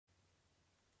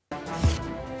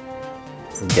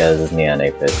Guys, it's me on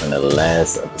Apex. In the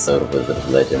last episode of Wizard of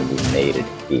Legend, we made it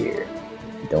here.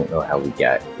 If you don't know how we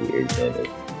got here, then you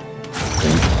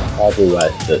probably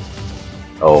watched the...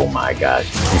 Oh my gosh.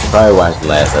 You should probably watch the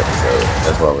last episode.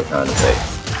 That's what we're trying to say.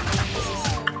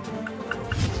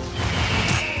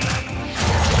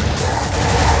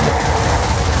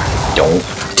 Don't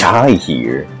die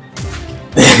here.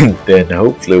 Then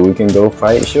hopefully we can go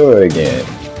fight Shore again.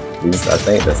 At least I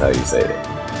think that's how you say it.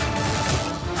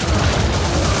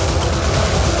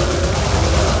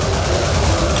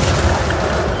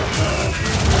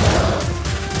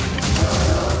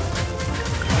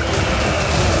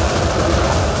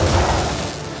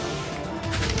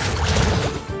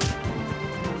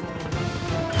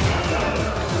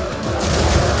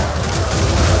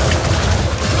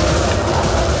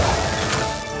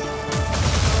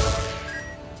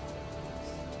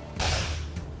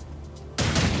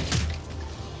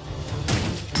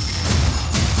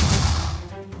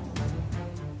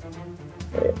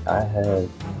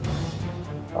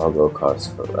 I'll go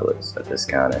cost for relics at this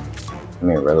counter. How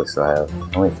many relics do I have?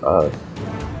 Only 5.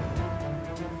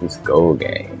 This gold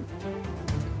game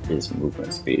is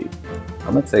movement speed.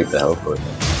 I'm gonna take the health potion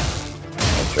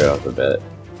straight off the bat,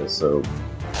 just so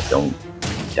I don't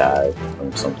die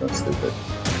from something stupid.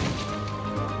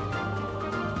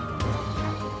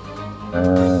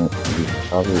 And we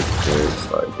probably should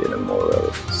start getting more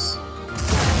relics.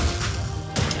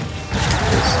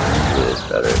 This is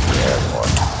better if we have more.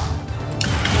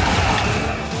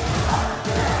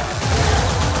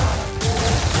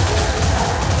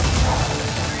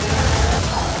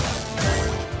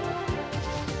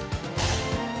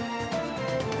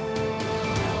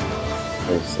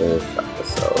 This is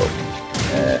episode.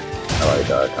 I like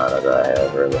the arcana that I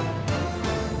have, really.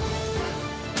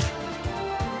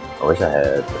 I wish I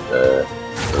had the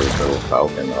little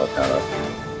falcon arcana.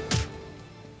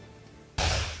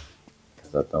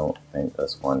 Because I don't think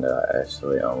that's one that I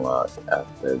actually unlock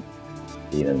after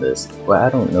beating this. Well, I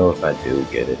don't know if I do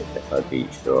get it if I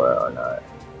beat Shore or not.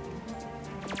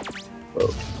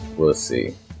 But we'll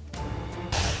see.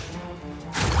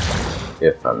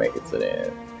 If I make it to the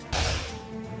end.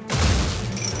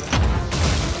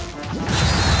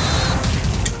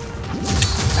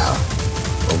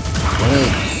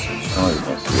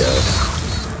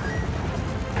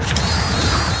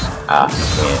 Ah,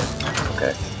 man.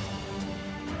 Okay.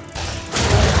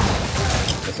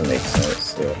 Doesn't make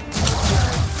sense, yeah.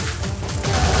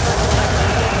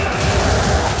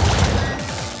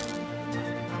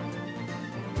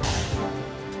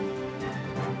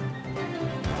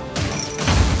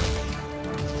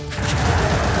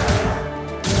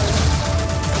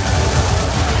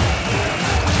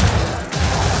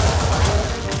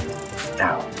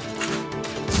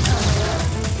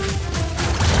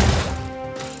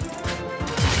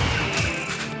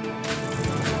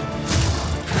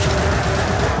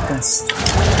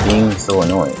 Being so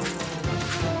annoying.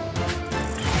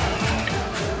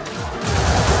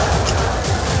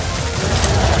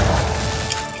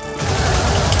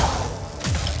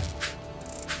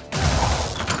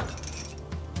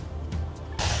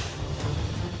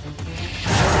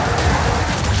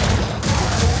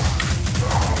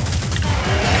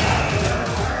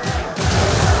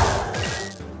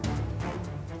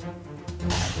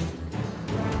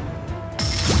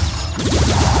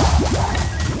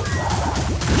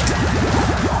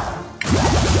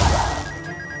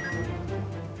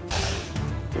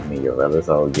 Your brothers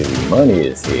all give you money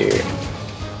is here.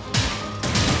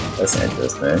 That's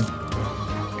interesting.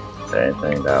 Is there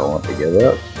anything that I want to give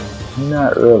up?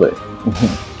 Not really.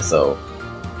 So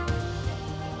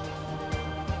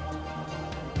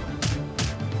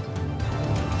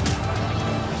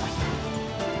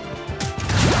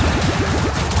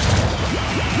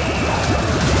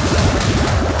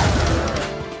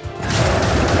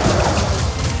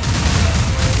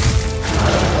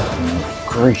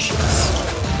gracious.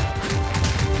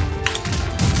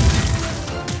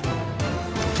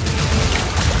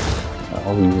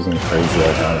 All using crazy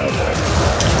arcana out there.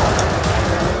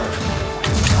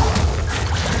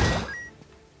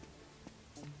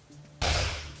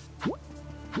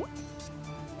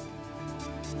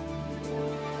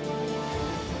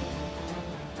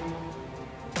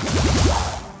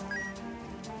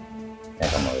 I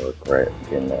think I'm gonna regret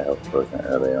getting that health potion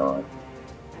early on.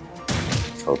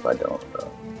 Let's hope I don't, though.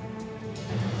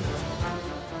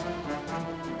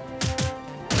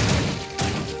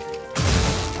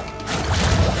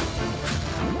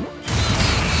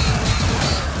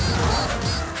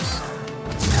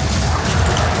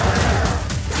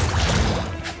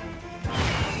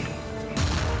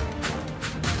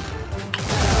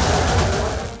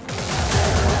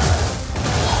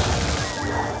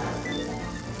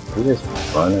 he just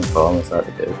run and fall inside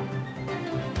the cave?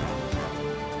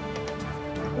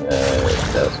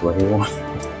 That's what he wants.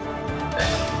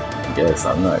 I guess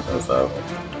I'm not gonna solve him.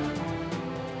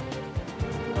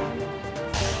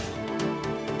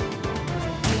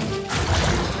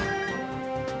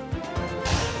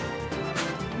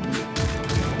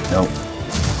 Nope.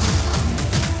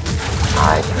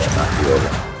 I can't knock you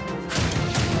over.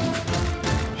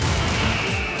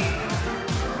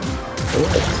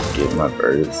 Let's get my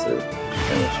birds to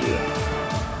finish you.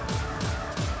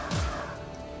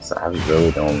 So I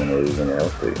really don't want to lose any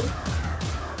health for you.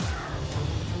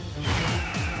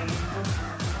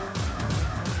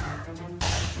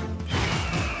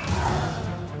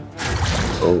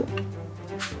 Oh.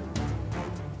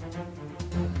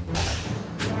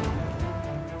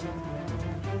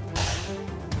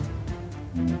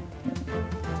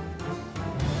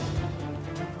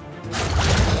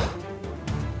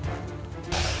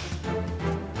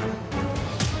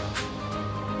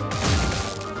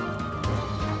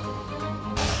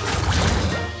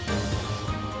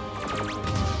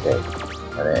 Okay,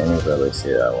 I didn't any relics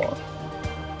here I want.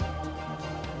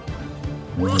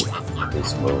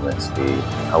 This movement speed.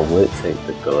 I would take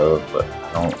the glove, but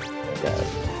I don't think I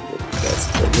would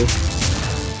best for this.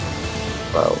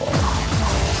 But I won't.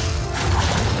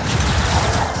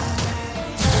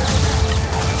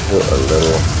 Feel a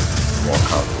little more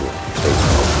comfortable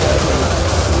taking off that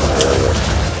area.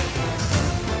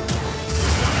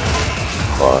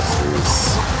 Bosses.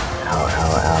 Ow,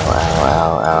 ow, ow, ow,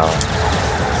 ow, ow.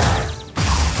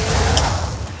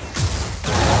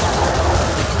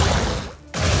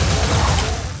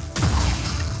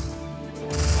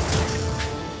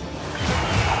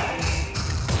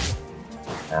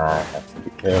 I have to be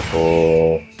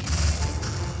careful.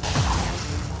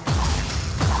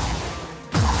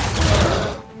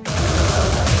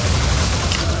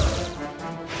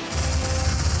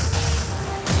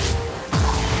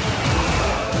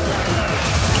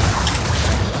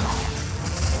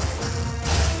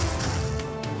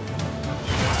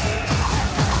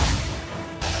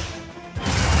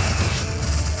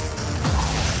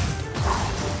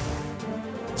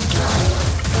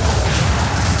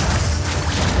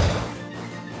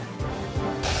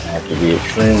 I have to be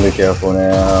extremely careful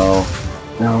now.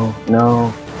 No,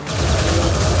 no.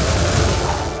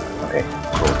 Okay,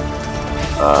 cool.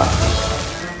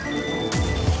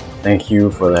 Thank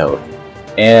you for the help.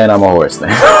 And I'm a horse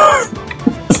now.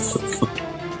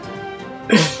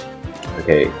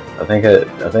 Okay, I think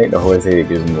the horse head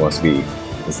gives me more speed.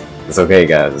 It's okay,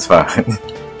 guys. It's fine.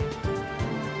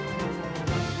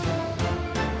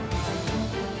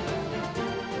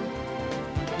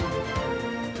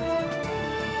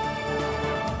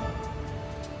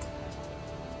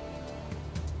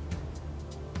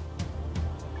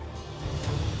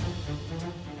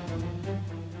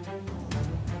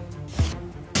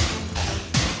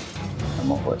 I'm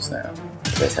a horse now.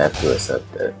 Just have to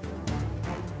accept that.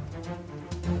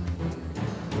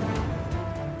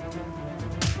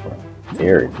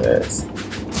 Very fast.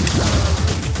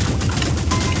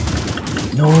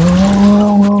 No,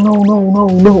 no, no, no, no,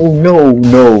 no,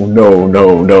 no, no,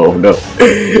 no, no, no.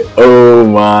 Oh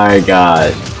my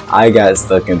gosh. I got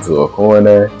stuck into a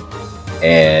corner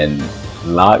and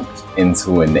locked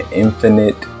into an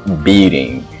infinite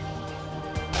beating.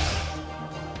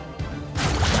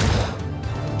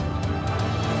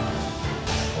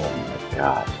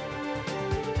 Gosh.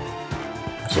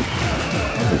 I should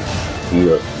beat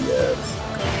up you guys.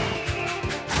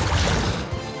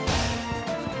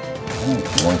 I don't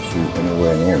want you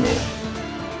anywhere near me.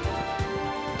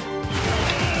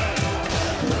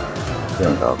 Get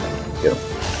him, dog. Get him.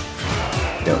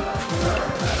 Get him.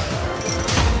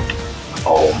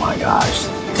 Oh my gosh.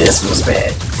 This was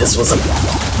bad. This was a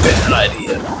bad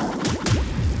idea.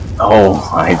 Oh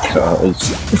my gosh.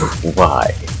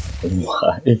 Why?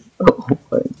 Why? Oh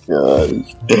my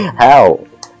gosh. How?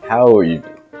 How are you?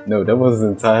 No, that was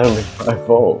entirely my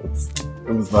fault.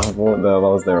 It was my fault that I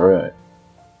lost that run.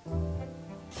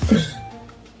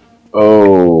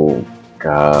 Oh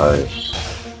gosh.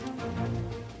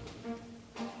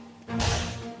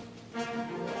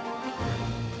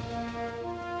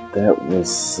 That was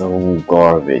so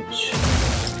garbage.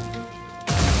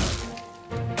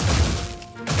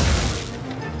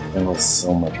 That was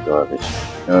so much garbage.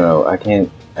 No, I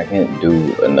can't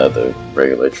do another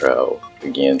regular trial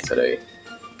again today.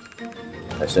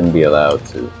 I shouldn't be allowed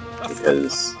to,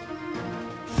 because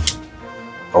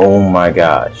oh my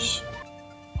gosh.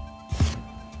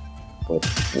 What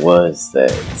was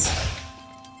that?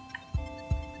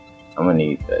 I'm gonna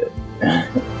need that.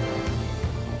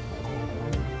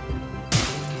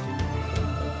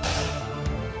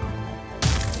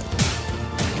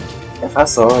 If I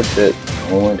saw that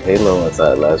horned Halo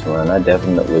inside last run, I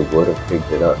definitely would have picked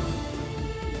it up.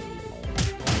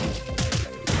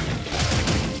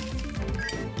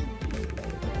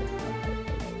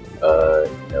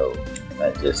 No,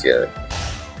 not just yet.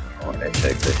 I want to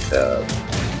check the shop.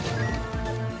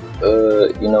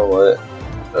 You know what?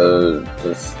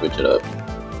 Just switch it up.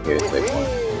 Here, take one.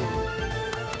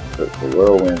 Put the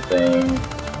whirlwind thing.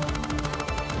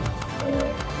 And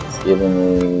it's giving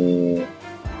me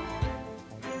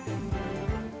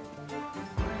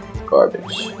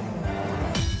garbage.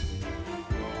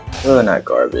 Well, not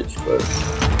garbage, but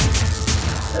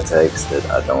attacks that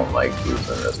I don't like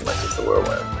using as much as the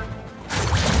whirlwind.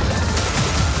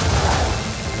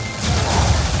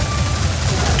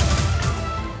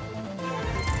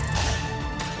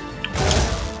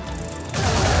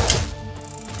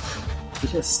 He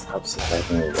just stops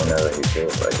attacking me whenever he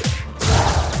feels like it.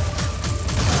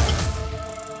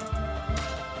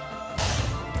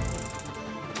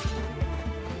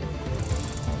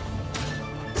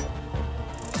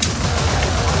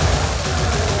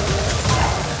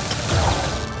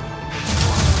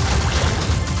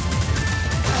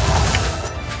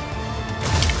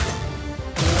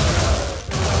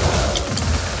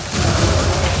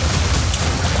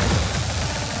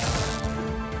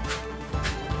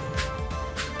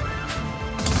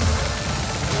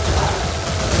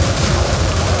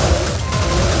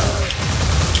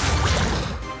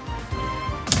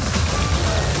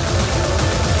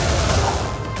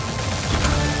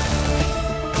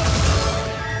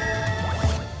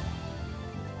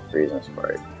 Freezing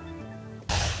Sprite.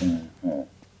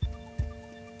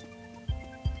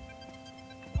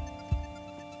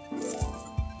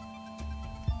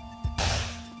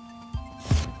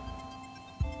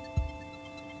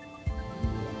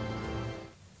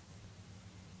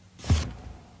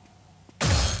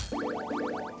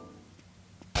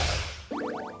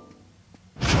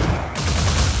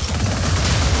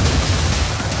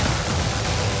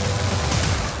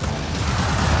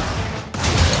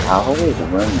 I always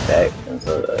run back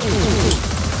into that.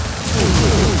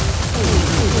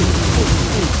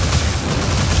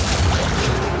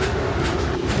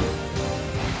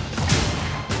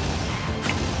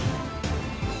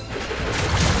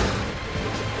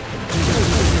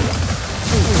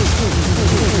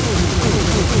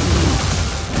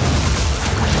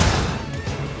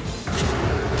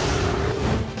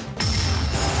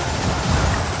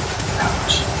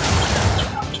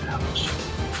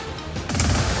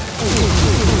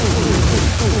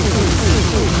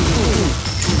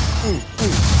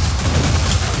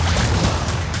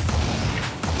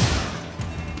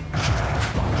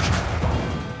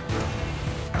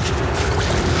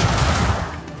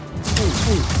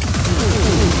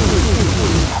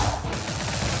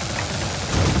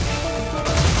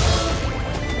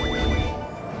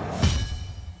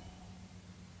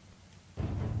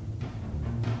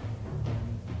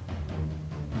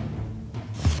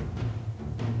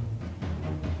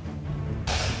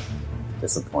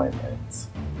 Disappointments.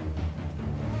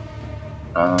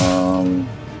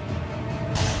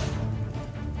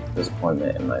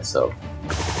 Disappointment in myself.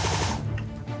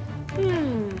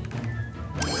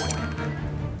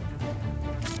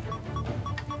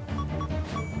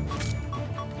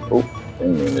 Oh,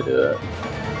 didn't mean to do that.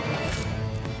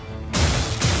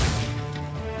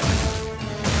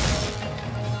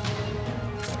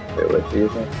 Wait, what do you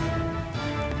think?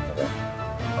 Okay.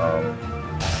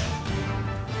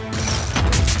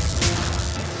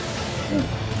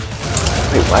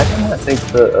 Wait, why didn't I take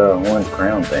the orange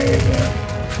crown thing again?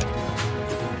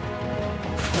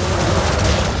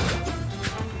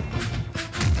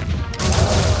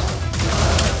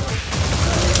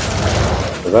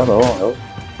 Was that all health?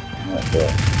 I'm not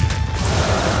sure.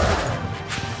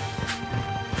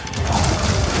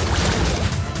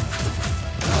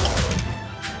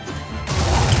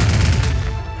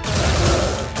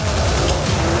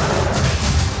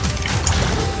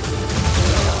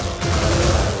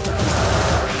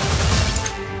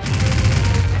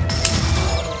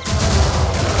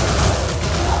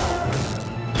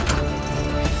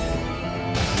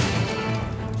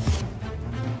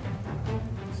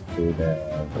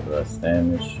 Less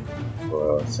damage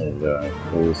for Synergy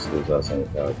increase, who's also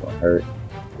gonna hurt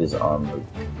his armor,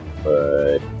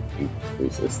 but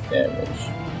increases damage.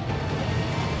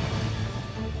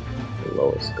 The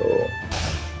lowest goal.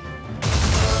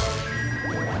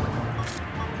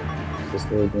 This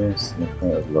go against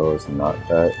significant as low as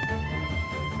knockback.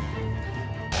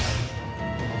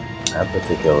 I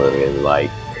particularly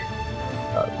like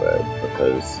knockback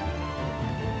because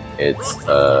it's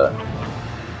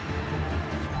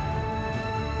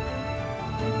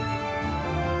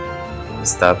It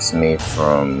stops me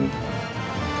from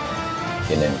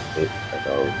getting hit like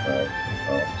all the time.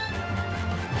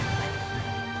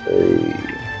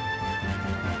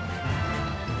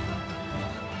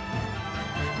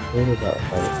 What was that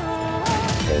fight?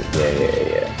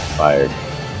 Yeah. Fired.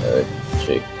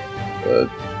 Chick.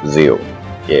 Zeal.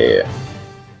 Yeah.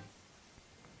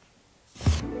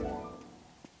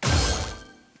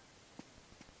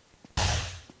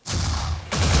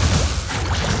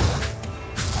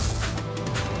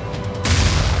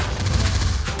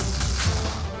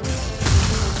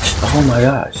 Oh my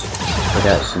gosh. I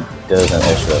forgot she does an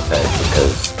extra attack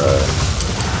because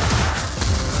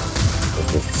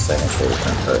it's the second stage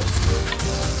from first.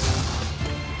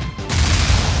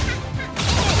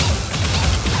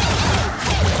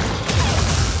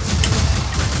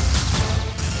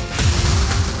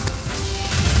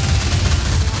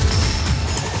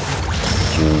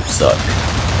 You suck.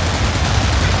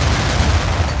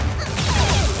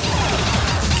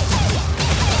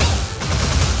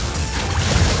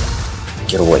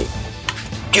 Get away.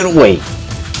 Get away.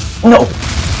 No.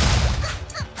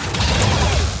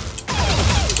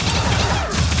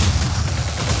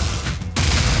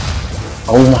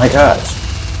 Oh my gosh.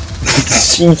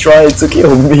 She tried to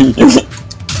kill me.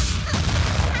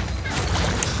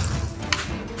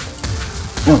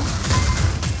 No.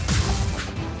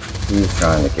 He's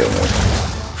trying to kill me.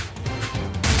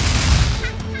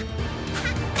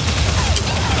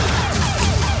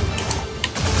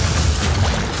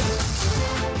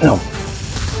 No.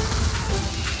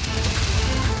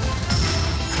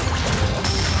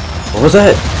 What was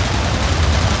that?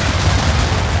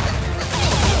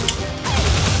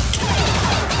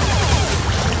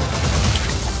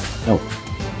 No.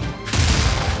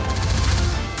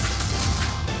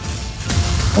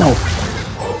 No.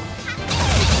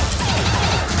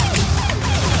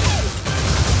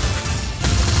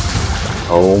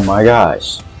 Oh my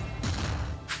gosh.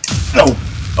 No.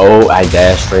 Oh, I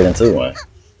dashed straight into one.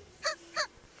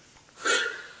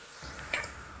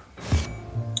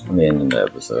 I'm ending the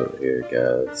episode here,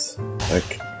 guys.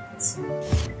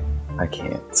 I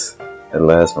can't. That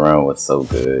last round was so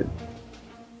good.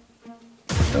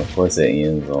 And of course it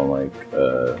ends on like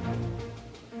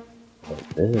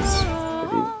this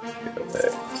pretty good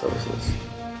attack. So is this.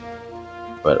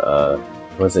 But of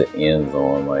course it ends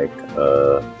on like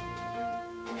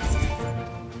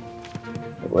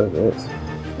what is this?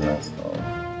 Nice.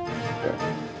 Okay,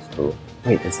 it's cool.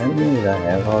 Wait, does that mean that I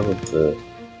have all of the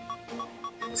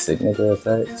signature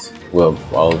attacks? Well,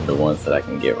 all of the ones that I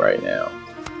can get right now.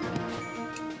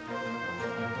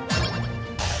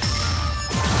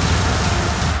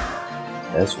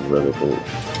 That's really cool.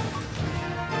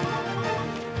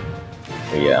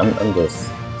 But yeah, I'm just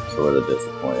sort of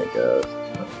disappointed, guys.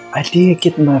 I did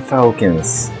get my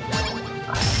Falcons.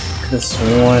 I could have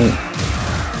sworn.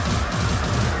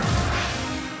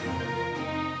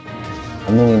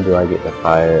 How many do I get to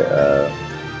fire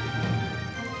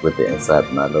with the inside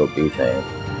of my little B thing?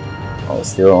 Oh,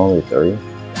 still only 3?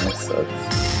 That sucks.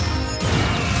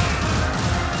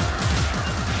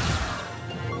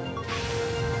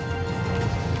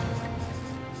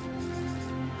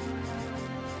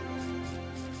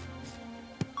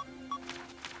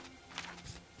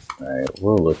 Alright,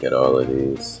 we'll look at all of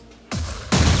these.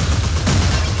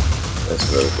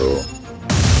 That's really cool.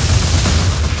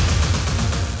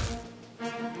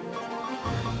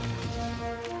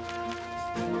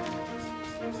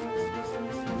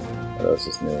 What else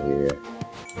is new here?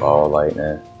 Ball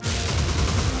lightning.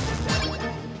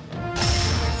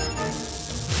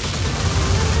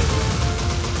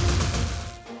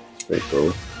 Pretty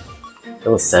cool. That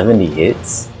was 70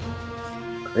 hits?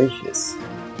 Gracious.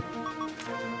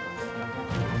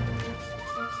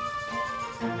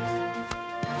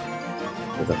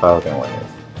 There's a Falcon one here.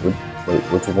 Wait,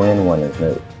 which wind one is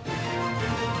new?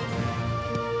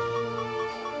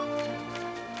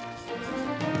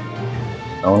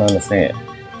 I don't understand.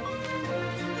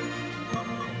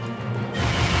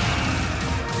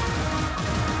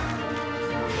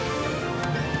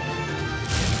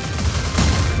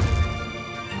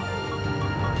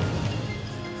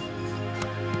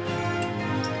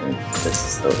 This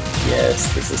is the,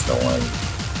 yes, this is the one.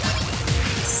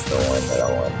 This is the one that I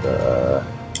want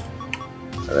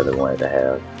I really wanted to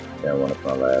have. Yeah, one of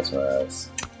my last rounds.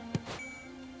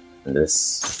 And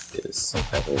this is some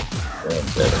type of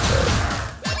vendetta card.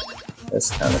 That's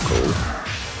kind of cool.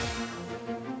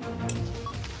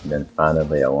 And then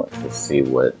finally, I want to see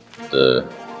what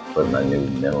my new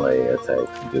melee attack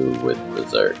do with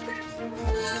Berserk.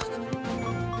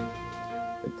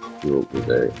 With the Fuel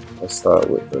Berserk. Let's start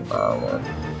with the bomb one.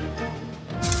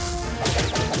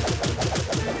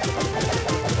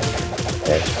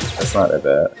 Okay, that's not that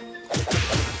bad.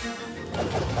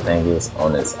 I think it's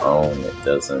on its own, it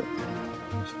doesn't.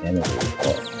 Which damage is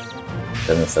it?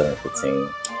 7715.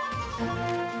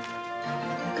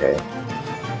 Okay.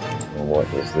 And what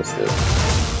does this do?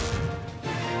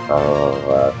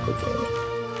 Oh, okay.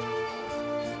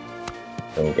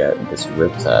 Then we got this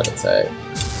Riptide attack.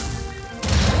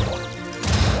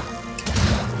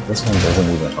 This one doesn't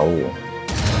even hold.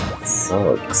 It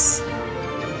sucks.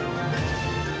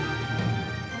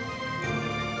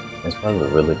 It's probably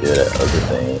really good at other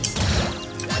things.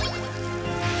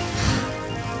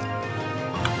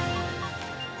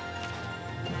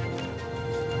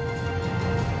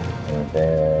 And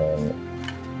then,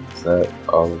 is that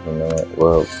all of them?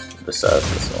 Well, besides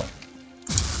this one.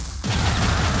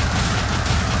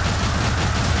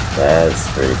 That's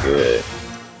pretty good.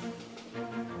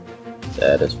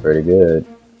 That is pretty good.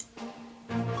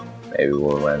 Maybe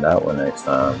we'll run that one next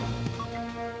time.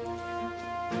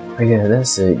 But yeah,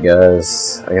 that's it,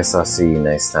 guys. I guess I'll see you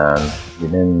next time. You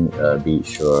didn't beat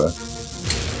Shura.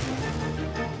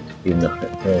 You know,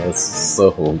 it's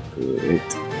so good.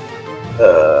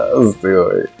 Let's do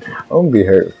it. I'm gonna be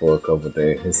hurt for a couple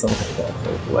days. Something like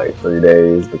that for like 3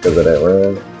 days because of that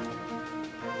run.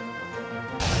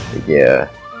 But yeah,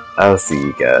 I'll see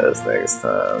you guys next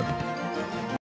time.